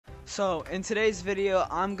So in today's video,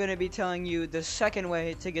 I'm gonna be telling you the second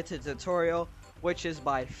way to get to the tutorial, which is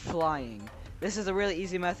by flying. This is a really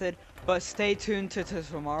easy method, but stay tuned to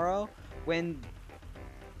tomorrow when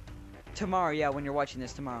you're watching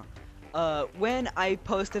this tomorrow. When I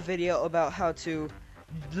post a video about how to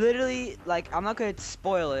literally, like, I'm not gonna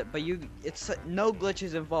spoil it, but it's no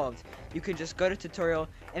glitches involved. You can just go to tutorial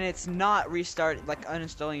and it's not restart, like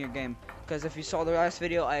uninstalling your game, because if you saw the last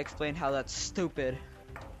video, I explained how that's stupid.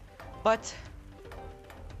 But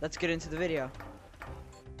let's get into the video.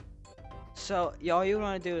 So all you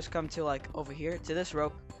want to do is come to, like, over here to this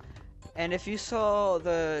rope, and if you saw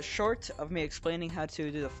the short of me explaining how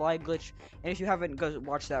to do the fly glitch, and if you haven't, go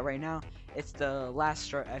watch that right now. It's the last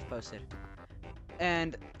short I've posted.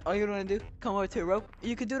 And all you want to do, come over to a rope.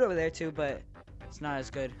 You could do it over there too, but it's not as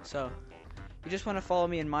good. So you just want to follow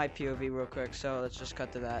me in my POV real quick. So let's just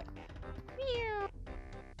cut to that.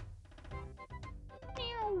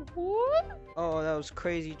 Oh, that was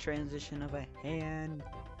crazy transition of a hand.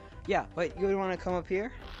 Yeah, but you would want to come up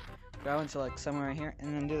here, go into like somewhere right here,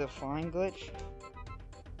 and then do the flying glitch.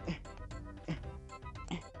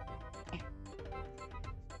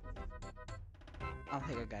 I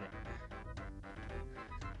think I got it.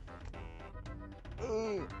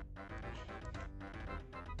 Ooh.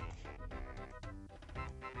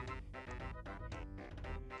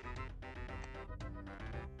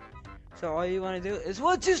 So all you want to do is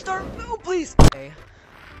start. No, please. Okay,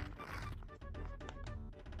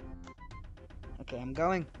 I'm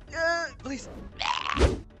going. Yeah, please.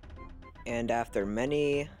 And after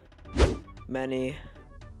many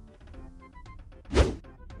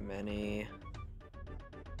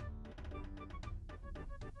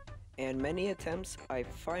attempts, I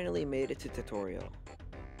finally made it to tutorial.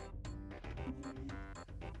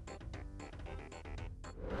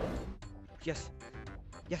 Yes.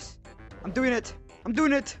 Yes. I'm doing it. I'm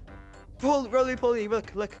doing it. Roly poly.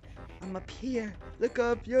 Look. I'm up here. Look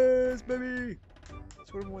up. Yes, baby.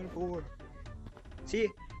 That's what I'm waiting for. See?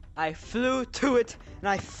 I flew to it, and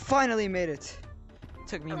I finally made it. It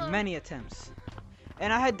took me many attempts.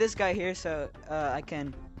 And I had this guy here, so I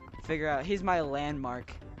can figure out. He's my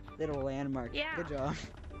landmark. Little landmark. Yeah. Good job.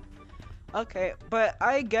 Okay, but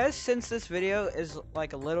I guess since this video is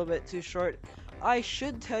like a little bit too short, I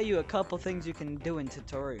should tell you a couple things you can do in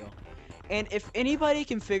tutorial. And if anybody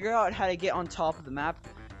can figure out how to get on top of the map,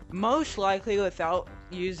 most likely without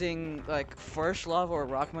using like first love or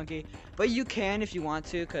rock monkey, but you can if you want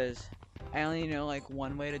to, because I only know like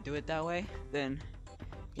one way to do it that way, then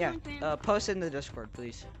yeah, post it in the Discord,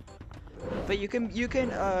 please. But you can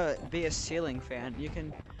be a ceiling fan. You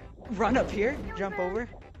can run up here, jump over,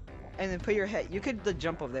 and then put your head. You could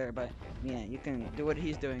jump over there, but yeah, you can do what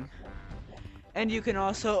he's doing. And you can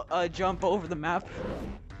also jump over the map.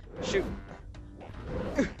 Shoot.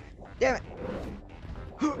 Damn it.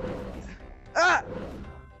 Ah!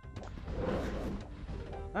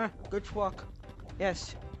 Good walk.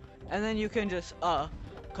 Yes. And then you can just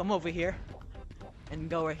come over here and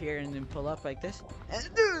go right here and then pull up like this.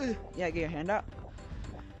 And yeah, get your hand out.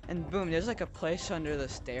 And boom, there's like a place under the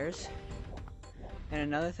stairs. And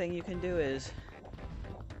another thing you can do is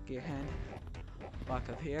get your hand, walk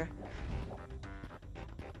up here.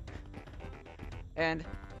 And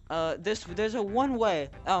there's a one way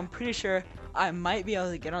I'm pretty sure I might be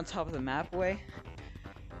able to get on top of the map way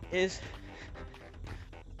is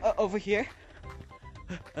over here.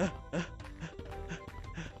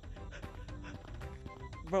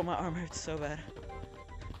 Bro, my arm hurts so bad.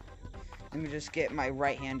 Let me just get my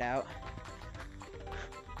right hand out.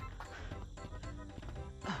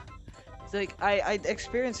 It's like I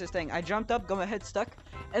experienced this thing. I jumped up, got my head stuck,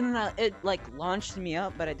 and then it like launched me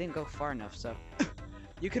up, but I didn't go far enough. So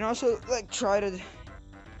you can also like try to.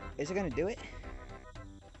 Is it gonna do it?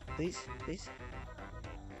 Please.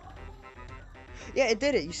 Yeah, it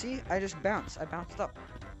did it. You see? I just bounced. I bounced up.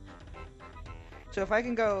 So if I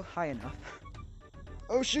can go high enough.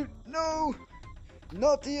 Oh shoot! No!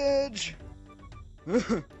 Not the edge!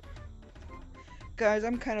 Guys,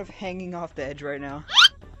 I'm kind of hanging off the edge right now.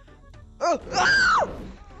 Oh!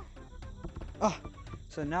 Oh!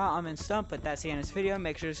 So now I'm in stump, but that's the end of this video.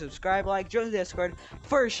 Make sure to subscribe, like, join the Discord,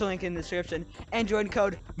 first link in the description, and join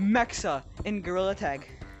code MexA in Gorilla Tag.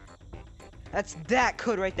 That's that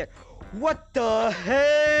code right there. What the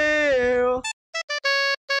hell?